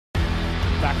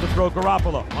Back to throw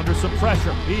Garoppolo under some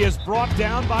pressure. He is brought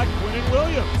down by Quinnen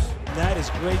Williams. That is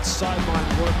great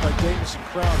sideline work by Jamison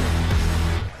Crowder.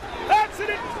 That's an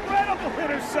incredible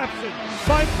interception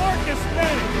by Marcus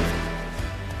Manning.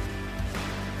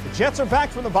 The Jets are back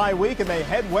from the bye week, and they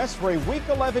head west for a Week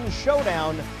 11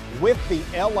 showdown with the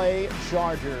LA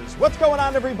Chargers. What's going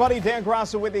on, everybody? Dan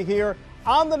Graca with you here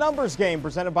on the Numbers Game,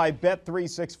 presented by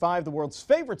Bet365, the world's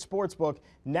favorite sportsbook,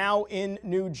 now in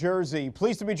New Jersey.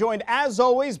 Pleased to be joined, as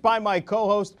always, by my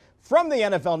co-host from the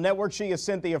NFL Network. She is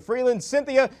Cynthia Frelund.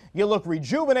 Cynthia, you look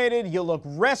rejuvenated, you look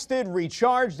rested,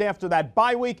 recharged after that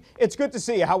bye week. It's good to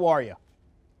see you. How are you?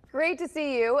 Great to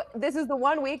see you. This is the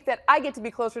one week that I get to be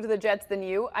closer to the Jets than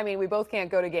you. I mean, we both can't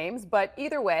go to games, but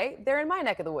either way, they're in my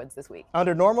neck of the woods this week.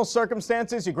 Under normal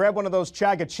circumstances, you grab one of those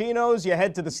Chagachinos, you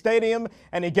head to the stadium,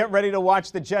 and you get ready to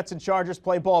watch the Jets and Chargers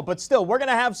play ball. But still, we're going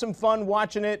to have some fun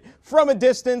watching it from a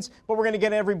distance, but we're going to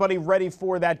get everybody ready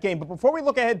for that game. But before we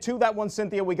look ahead to that one,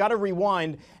 Cynthia, we got to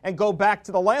rewind and go back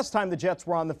to the last time the Jets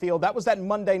were on the field. That was that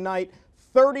Monday night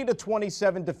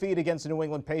 30-27 defeat against the New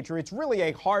England Patriots. Really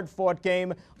a hard-fought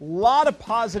game. A lot of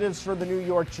positives for the New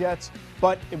York Jets,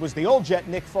 but it was the old Jet,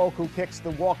 Nick Folk, who kicks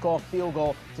the walk-off field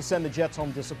goal to send the Jets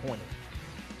home disappointed.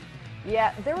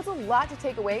 Yeah, there was a lot to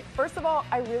take away. First of all,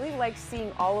 I really like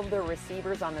seeing all of the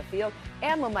receivers on the field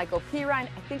and LaMichael Pirine.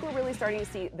 I think we're really starting to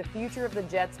see the future of the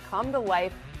Jets come to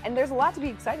life, and there's a lot to be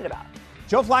excited about.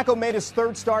 Joe Flacco made his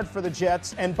third start for the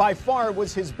Jets, and by far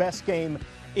was his best game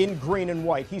in green and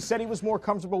white. He said he was more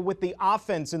comfortable with the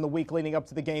offense in the week leading up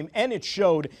to the game, and it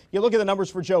showed. You look at the numbers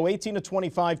for Joe,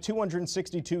 18-25,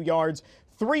 262 yards,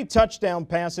 3 touchdown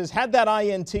passes, had that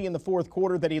INT in the fourth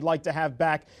quarter that he'd like to have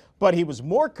back, but he was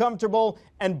more comfortable,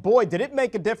 and boy, did it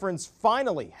make a difference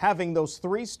finally having those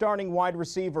 3 starting wide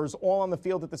receivers all on the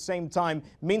field at the same time.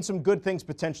 Means some good things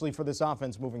potentially for this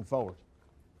offense moving forward.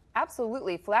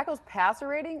 Absolutely. Flacco's passer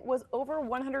rating was over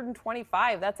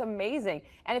 125. That's amazing.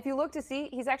 And if you look to see,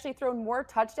 he's actually thrown more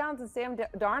touchdowns than Sam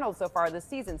Darnold so far this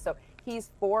season. So he's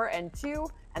 4-2,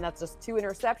 and that's just 2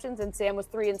 interceptions, and Sam was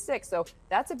 3-6. So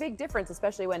that's a big difference,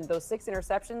 especially when those 6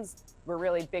 interceptions were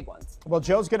really big ones. Well,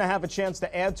 Joe's going to have a chance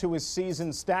to add to his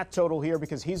season stat total here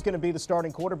because he's going to be the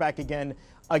starting quarterback again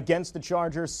against the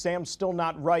Chargers. Sam's still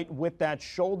not right with that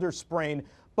shoulder sprain,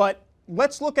 but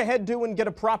let's look ahead to and get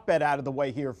a prop bet out of the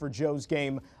way here for Joe's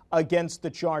game against the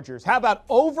Chargers. How about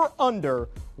over/under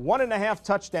 1.5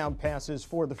 touchdown passes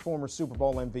for the former Super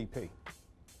Bowl MVP?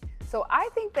 So I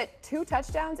think that 2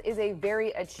 touchdowns is a very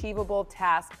achievable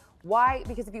task. Why?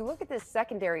 Because if you look at this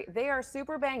secondary, they are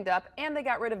super banged up, and they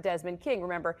got rid of Desmond King.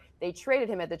 Remember, they traded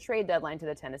him at the trade deadline to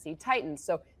the Tennessee Titans.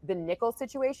 So the nickel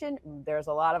situation, there's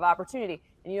a lot of opportunity.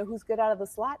 And you know who's good out of the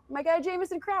slot? My guy,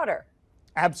 Jamison Crowder.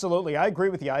 Absolutely. I agree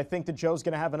with you. I think that Joe's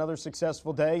going to have another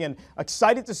successful day, and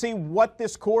excited to see what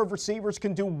this core of receivers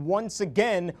can do once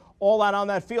again all out on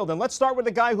that field. And let's start with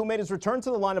the guy who made his return to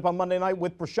the lineup on Monday night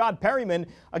with Brashad Perryman,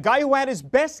 a guy who had his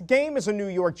best game as a New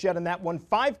York Jet in that one.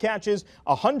 5 catches,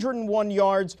 101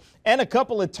 yards, and a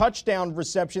couple of touchdown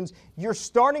receptions. You're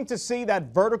starting to see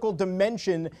that vertical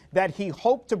dimension that he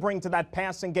hoped to bring to that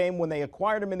passing game when they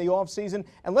acquired him in the offseason.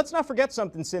 And let's not forget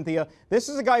something, Cynthia. This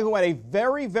is a guy who had a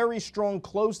very, very strong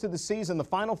close to the season. The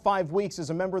final 5 weeks as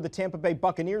a member of the Tampa Bay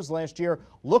Buccaneers last year.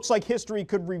 Looks like history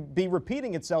could be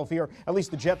repeating itself here. At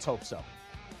least the Jets hope so.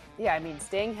 Yeah, I mean,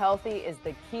 staying healthy is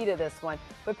the key to this one.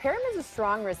 But Perriman's a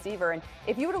strong receiver, and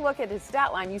if you were to look at his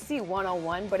stat line, you see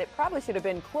 101, but it probably should have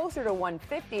been closer to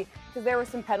 150 because there were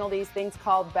some penalties, things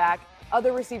called back.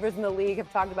 Other receivers in the league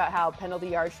have talked about how penalty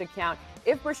yards should count.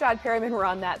 If Brashad Perriman were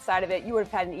on that side of it, you would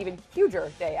have had an even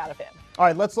huger day out of him. All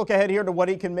right, let's look ahead here to what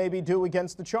he can maybe do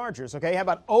against the Chargers, okay? How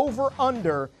about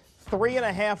over/under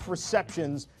 3.5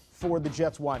 receptions for the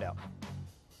Jets wideout?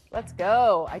 Let's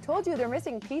go. I told you they're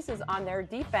missing pieces on their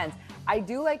defense. I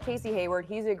do like Casey Hayward.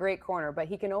 He's a great corner, but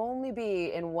he can only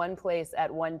be in one place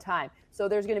at one time. So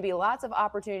there's going to be lots of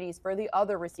opportunities for the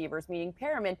other receivers, meaning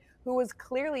Perriman, who was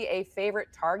clearly a favorite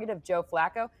target of Joe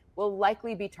Flacco, will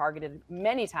likely be targeted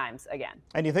many times again.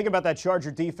 And you think about that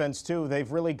Charger defense, too. They've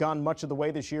really gone much of the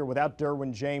way this year without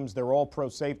Derwin James. They're all pro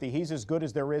safety. He's as good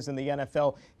as there is in the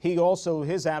NFL.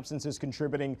 His absence is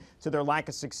contributing to their lack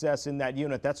of success in that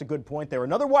unit. That's a good point there.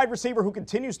 Another wide receiver who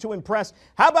continues to impress.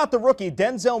 How about the rookie,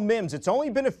 Denzel Mims? It's only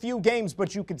been a few games,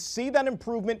 but you can see that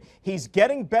improvement. He's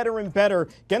getting better and better.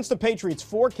 Against the Patriots,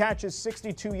 4 catches,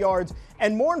 62 yards.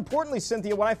 And more importantly,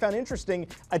 Cynthia, what I found interesting,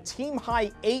 a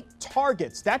team-high 8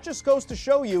 targets. That just goes to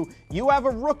show you have a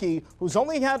rookie who's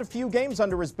only had a few games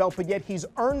under his belt, but yet he's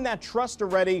earned that trust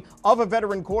already of a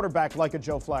veteran quarterback like a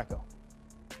Joe Flacco.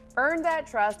 earned that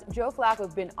trust. Joe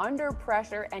Flacco's been under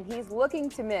pressure, and he's looking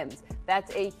to Mims.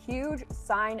 That's a huge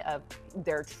sign of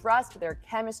their trust, their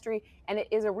chemistry, and it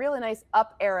is a really nice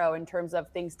up arrow in terms of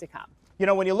things to come. You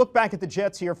know, when you look back at the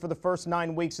Jets here for the first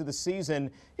 9 weeks of the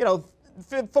season, you know,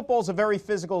 football is a very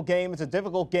physical game. It's a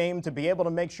difficult game to be able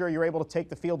to make sure you're able to take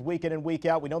the field week in and week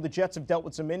out. We know the Jets have dealt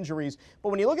with some injuries. But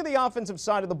when you look at the offensive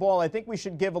side of the ball, I think we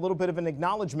should give a little bit of an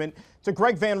acknowledgement to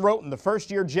Greg Van Roten, the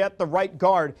first-year Jet, the right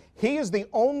guard. He is the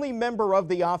only member of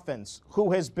the offense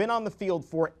who has been on the field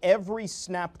for every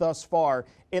snap thus far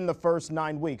in the first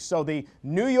 9 weeks. So the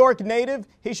New York native,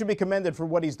 he should be commended for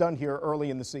what he's done here early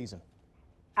in the season.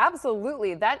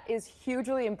 Absolutely. That is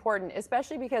hugely important,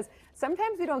 especially because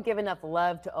sometimes we don't give enough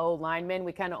love to O-linemen.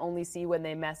 We kind of only see when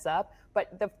they mess up.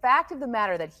 But the fact of the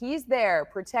matter that he's there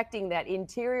protecting that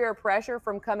interior pressure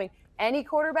from coming any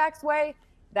quarterback's way,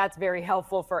 that's very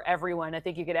helpful for everyone. I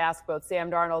think you could ask both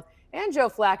Sam Darnold and Joe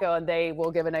Flacco, and they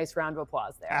will give a nice round of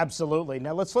applause there. Absolutely.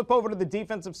 Now let's flip over to the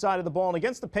defensive side of the ball. And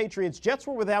against the Patriots, Jets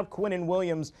were without Quinnen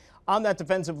Williams on that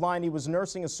defensive line. He was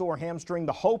nursing a sore hamstring.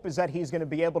 The hope is that he's going to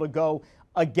be able to go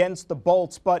against the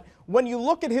Bolts. But when you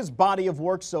look at his body of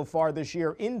work so far this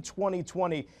year in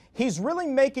 2020, he's really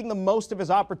making the most of his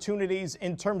opportunities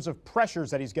in terms of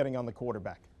pressures that he's getting on the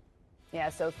quarterback. Yeah,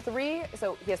 so he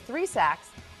has 3 sacks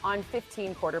on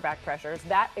 15 quarterback pressures.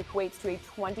 That equates to a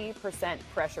 20%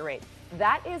 pressure rate.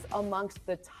 That is amongst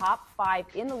the top 5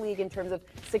 in the league in terms of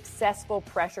successful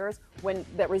pressures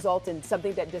that result in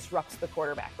something that disrupts the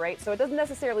quarterback, right? So it doesn't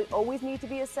necessarily always need to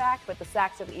be a sack, but the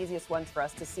sacks are the easiest ones for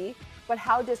us to see. But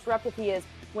how disruptive he is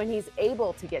when he's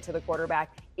able to get to the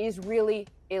quarterback is really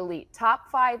elite. Top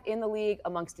 5 in the league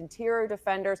amongst interior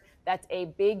defenders. That's a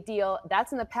big deal.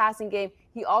 That's in the passing game.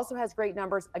 He also has great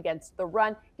numbers against the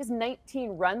run. His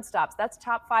 19 run stops, that's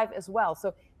top 5 as well.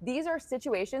 So these are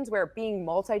situations where being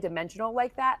multidimensional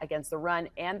like that against the run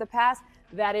and the pass,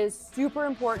 that is super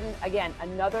important. Again,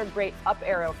 another great up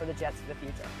arrow for the Jets for the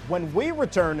future. When we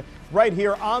return right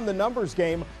here on the Numbers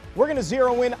Game, we're going to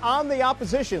zero in on the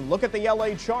opposition. Look at the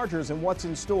LA Chargers and what's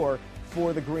in store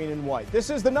for the green and white. This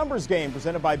is the Numbers Game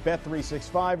presented by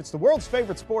Bet365. It's the world's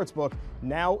favorite sports book,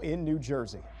 now in New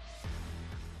Jersey.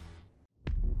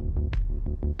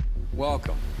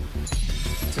 Welcome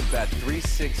to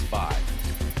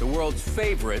Bet365, the world's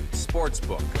favorite sports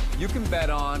book. You can bet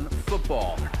on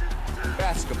football,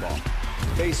 basketball,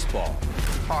 baseball,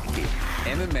 hockey,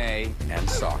 MMA, and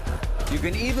soccer. You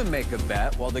can even make a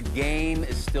bet while the game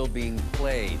is still being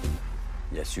played.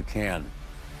 Yes, you can.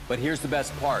 But here's the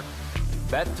best part.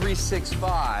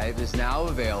 Bet365 is now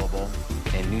available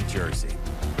in New Jersey.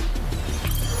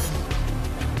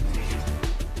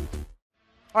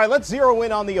 All right, let's zero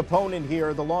in on the opponent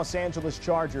here, the Los Angeles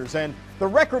Chargers. And the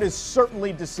record is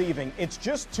certainly deceiving. It's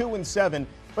just 2-7,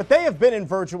 but they have been in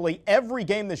virtually every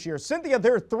game this year. Cynthia,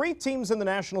 there are 3 teams in the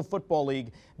National Football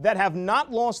League that have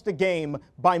not lost a game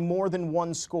by more than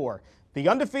 1 score. The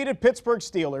undefeated Pittsburgh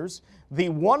Steelers, the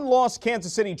 1-loss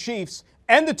Kansas City Chiefs,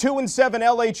 and the 2-7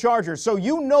 LA Chargers. So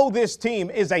you know this team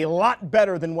is a lot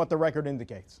better than what the record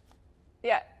indicates.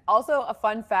 Yeah. Also, a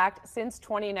fun fact, since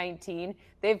 2019,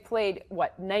 they've played,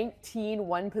 19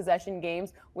 one-possession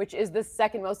games, which is the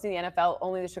second most in the NFL.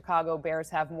 Only the Chicago Bears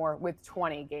have more, with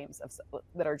 20 games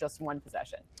that are just one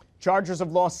possession. Chargers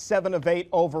have lost 7 of 8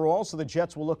 overall, so the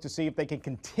Jets will look to see if they can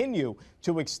continue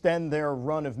to extend their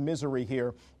run of misery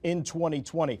here in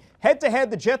 2020. Head-to-head,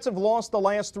 the Jets have lost the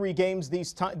last 3 games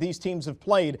these teams have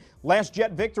played. Last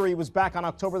Jet victory was back on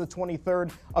October the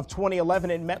 23rd of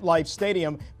 2011 at MetLife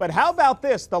Stadium. But how about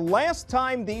this? The last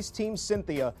time these teams,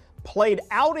 Cynthia, played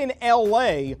out in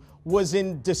L.A. was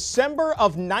in December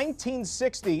of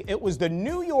 1960. It was the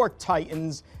New York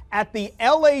Titans at the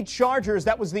LA Chargers.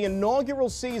 That was the inaugural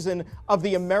season of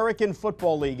the American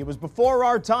Football League. It was before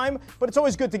our time, but it's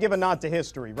always good to give a nod to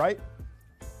history, right?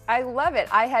 I love it.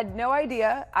 I had no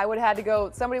idea.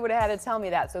 Somebody would have had to tell me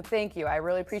that, so thank you. I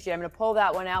really appreciate it. I'm going to pull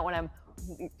that one out when I'm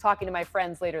talking to my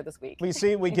friends later this week. We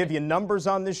see, we give you numbers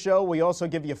on this show. We also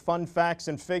give you fun facts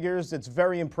and figures. It's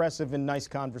very impressive and nice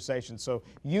conversation. So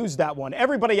use that one.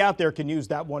 Everybody out there can use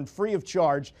that one free of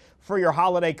charge for your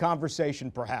holiday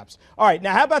conversation, perhaps. All right,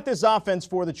 now how about this offense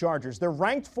for the Chargers? They're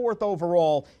ranked 4th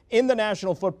overall in the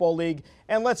National Football League.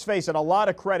 And let's face it, a lot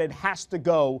of credit has to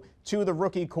go to the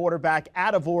rookie quarterback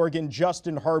out of Oregon,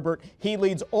 Justin Herbert. He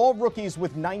leads all rookies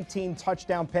with 19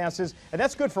 touchdown passes, and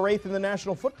that's good for 8th in the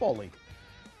National Football League.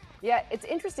 Yeah, it's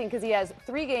interesting because he has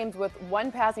 3 games with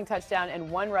 1 passing touchdown and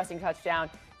 1 rushing touchdown.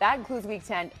 That includes Week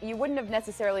 10. You wouldn't have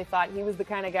necessarily thought he was the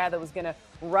kind of guy that was going to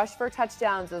rush for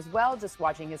touchdowns as well, just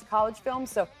watching his college film.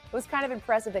 So it was kind of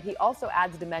impressive that he also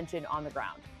adds dimension on the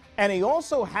ground. and he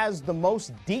also has the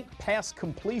most deep pass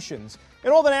completions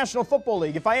in all the National Football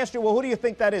League. If I asked you, well, who do you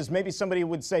think that is? Maybe somebody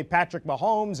would say Patrick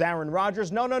Mahomes, Aaron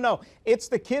Rodgers. No. It's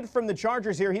the kid from the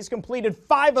Chargers here. He's completed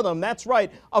 5 of them, that's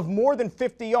right, of more than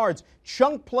 50 yards.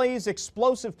 Chunk plays,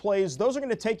 explosive plays, those are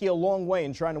going to take you a long way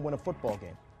in trying to win a football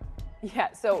game.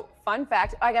 Yeah, so fun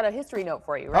fact, I got a history note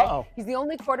for you, right? Uh-oh. He's the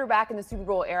only quarterback in the Super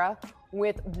Bowl era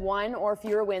with 1 or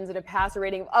fewer wins and a passer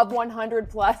rating of 100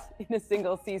 plus in a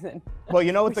single season. Well,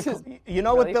 you know what what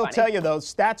they'll funny. tell you though.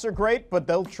 Stats are great, but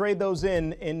they'll trade those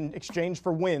in exchange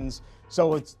for wins.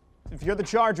 So if you're the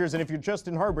Chargers and if you're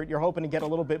Justin Herbert, you're hoping to get a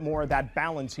little bit more of that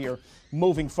balance here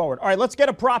moving forward. All right, let's get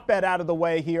a prop bet out of the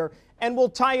way here, and we'll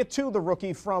tie it to the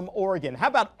rookie from Oregon. How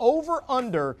about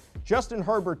over/under Justin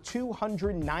Herbert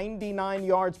 299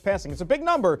 yards passing? It's a big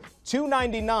number,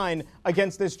 299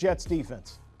 against this Jets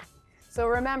defense. So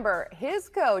remember, his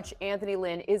coach, Anthony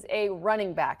Lynn, is a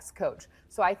running backs coach.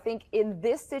 So I think in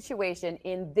this situation,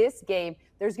 in this game,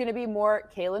 there's going to be more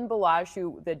Kalen Ballage,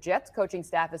 who the Jets coaching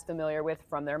staff is familiar with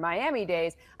from their Miami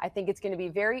days. I think it's going to be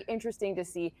very interesting to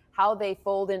see how they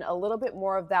fold in a little bit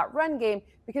more of that run game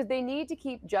because they need to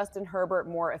keep Justin Herbert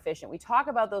more efficient. We talk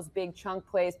about those big chunk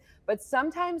plays, but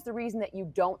sometimes the reason that you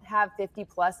don't have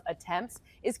 50-plus attempts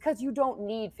is because you don't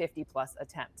need 50-plus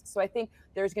attempts. So I think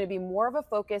there's going to be more of a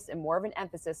focus and more of an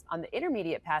emphasis on the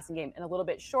intermediate passing game and a little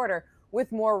bit shorter with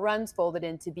more runs folded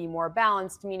in to be more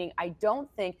balanced, meaning I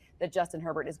don't think that Justin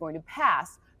Herbert is going to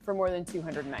pass for more than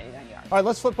 299 yards. All right,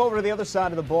 let's flip over to the other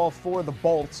side of the ball for the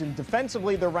Bolts. And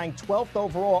defensively, they're ranked 12th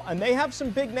overall, and they have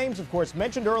some big names, of course.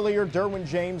 Mentioned earlier, Derwin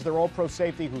James, their all-pro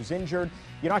safety who's injured.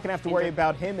 You're not going to have to worry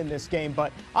about him in this game.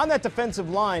 But on that defensive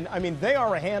line, I mean, they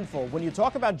are a handful. When you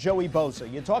talk about Joey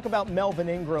Bosa, you talk about Melvin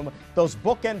Ingram, those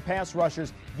bookend pass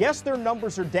rushers, yes, their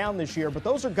numbers are down this year, but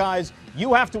those are guys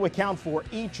you have to account for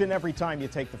each and every time you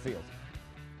take the field.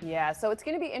 Yeah, so it's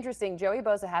going to be interesting. Joey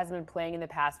Bosa hasn't been playing in the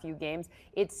past few games.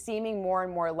 It's seeming more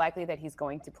and more likely that he's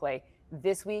going to play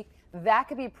this week. That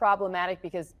could be problematic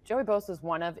because Joey Bosa is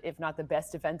one of, if not the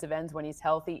best defensive ends when he's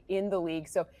healthy in the league.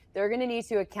 So they're going to need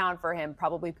to account for him,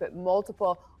 probably put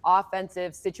multiple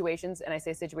offensive situations, and I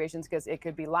say situations because it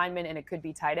could be linemen and it could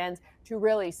be tight ends, to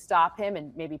really stop him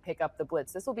and maybe pick up the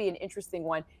blitz. This will be an interesting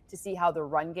one to see how the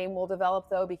run game will develop,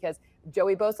 though, because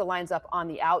Joey Bosa lines up on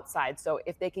the outside. So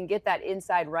if they can get that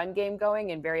inside run game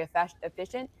going and very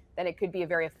efficient, then it could be a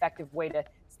very effective way to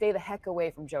stay the heck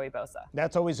away from Joey Bosa.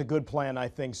 That's always a good plan, I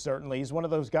think, certainly. He's one of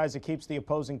those guys that keeps the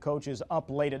opposing coaches up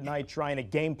late at night trying to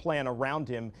game plan around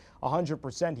him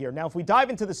 100% here. Now, if we dive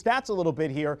into the stats a little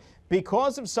bit here,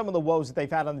 because of some of the woes that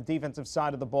they've had on the defensive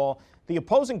side of the ball, the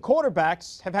opposing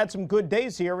quarterbacks have had some good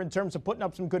days here in terms of putting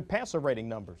up some good passer rating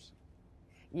numbers.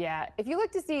 Yeah, if you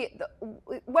look to see,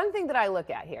 one thing that I look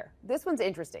at here, this one's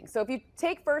interesting. So if you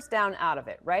take first down out of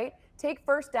it, right? Take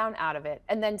first down out of it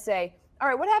and then say, all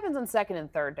right, what happens on second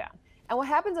and third down? And what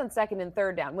happens on second and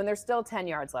third down when there's still 10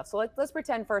 yards left? So let's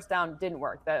pretend first down didn't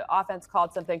work. The offense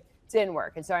called something, didn't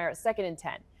work. And so you're at second and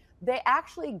 10. They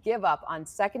actually give up on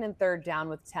second and third down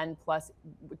with 10 plus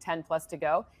to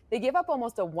go. They give up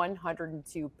almost a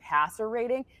 102 passer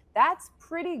rating. That's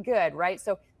pretty good, right?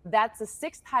 So that's the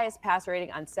 6th highest passer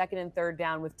rating on second and third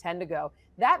down with 10 to go.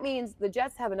 That means the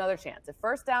Jets have another chance. If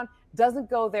first down doesn't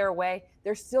go their way,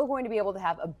 they're still going to be able to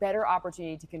have a better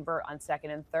opportunity to convert on second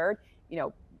and third. You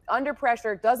know, under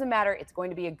pressure, doesn't matter. It's going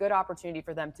to be a good opportunity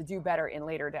for them to do better in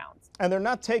later downs. And they're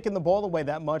not taking the ball away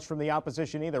that much from the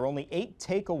opposition either. Only 8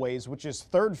 takeaways, which is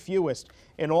 3rd fewest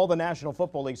in all the National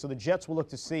Football League. So the Jets will look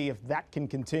to see if that can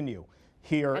continue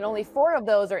here. And only 4 of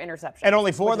those are interceptions. And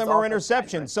only 4 of them are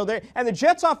interceptions. So and the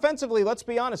Jets offensively, let's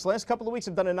be honest, last couple of weeks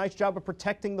have done a nice job of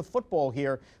protecting the football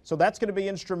here. So that's going to be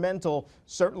instrumental,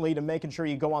 certainly, to making sure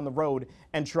you go on the road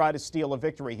and try to steal a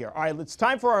victory here. All right, it's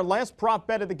time for our last prop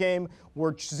bet of the game.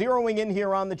 We're zeroing in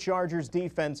here on the Chargers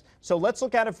defense. So let's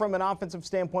look at it from an offensive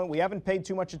standpoint. We haven't paid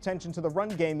too much attention to the run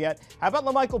game yet. How about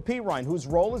LaMichael Pirine, whose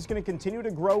role is going to continue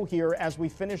to grow here as we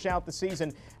finish out the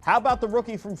season? How about the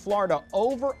rookie from Florida,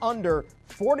 over under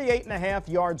 48.5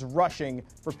 yards rushing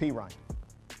for Pirine?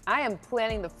 I am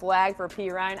planting the flag for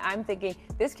Pirine. I'm thinking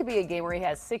this could be a game where he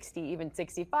has 60, even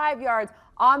 65 yards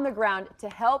on the ground to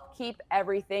help keep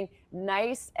everything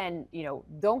nice and,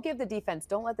 don't let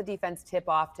the defense tip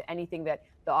off to anything that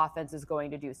the offense is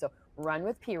going to do. So run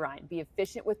with Pirine, be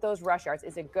efficient with those rush yards.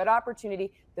 It's a good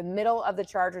opportunity. The middle of the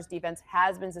Chargers defense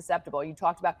has been susceptible. You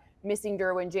talked about missing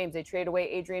Derwin James. They traded away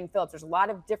Adrian Phillips. There's a lot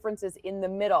of differences in the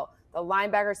middle. The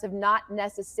linebackers have not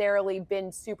necessarily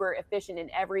been super efficient in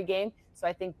every game. So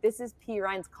I think this is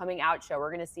Pirine's coming out show. We're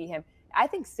going to see him I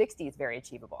think 60 is very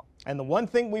achievable. And the one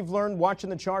thing we've learned watching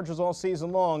the Chargers all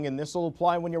season long, and this will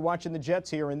apply when you're watching the Jets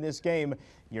here in this game,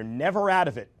 you're never out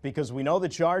of it, because we know the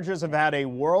Chargers have had a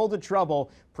world of trouble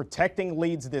protecting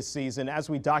leads this season, as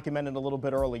we documented a little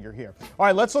bit earlier here. All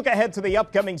right, let's look ahead to the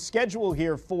upcoming schedule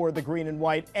here for the Green and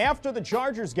White. After the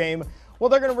Chargers game, well,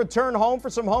 they're going to return home for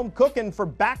some home cooking for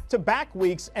back-to-back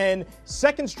weeks, and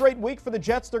second straight week for the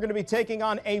Jets, they're going to be taking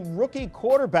on a rookie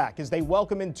quarterback as they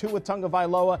welcome in Tua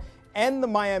Tagovailoa and the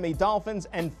Miami Dolphins.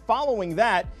 And following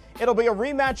that, it'll be a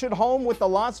rematch at home with the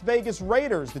Las Vegas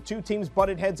Raiders. The two teams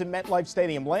butted heads in MetLife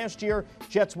Stadium last year.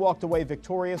 Jets walked away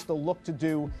victorious. They'll look to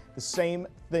do the same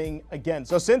thing again.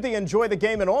 So, Cynthia, enjoy the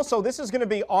game. And also, this is going to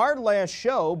be our last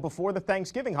show before the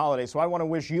Thanksgiving holiday. So I want to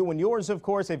wish you and yours, of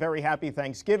course, a very happy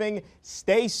Thanksgiving.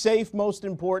 Stay safe, most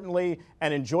importantly,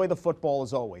 and enjoy the football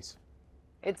as always.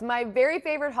 It's my very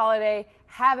favorite holiday.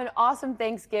 Have an awesome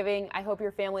Thanksgiving. I hope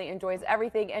your family enjoys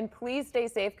everything. And please stay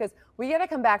safe, because we got to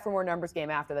come back for more numbers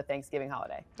game after the Thanksgiving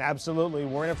holiday. Absolutely.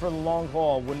 We're in it for the long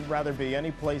haul. Wouldn't rather be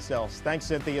any place else. Thanks,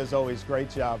 Cynthia, as always.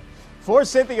 Great job. For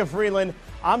Cynthia Frelund,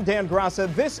 I'm Dan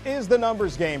Graca. This is the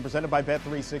Numbers Game, presented by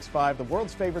Bet365, the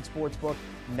world's favorite sports book,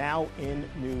 now in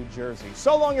New Jersey.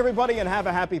 So long, everybody, and have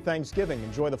a happy Thanksgiving.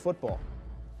 Enjoy the football.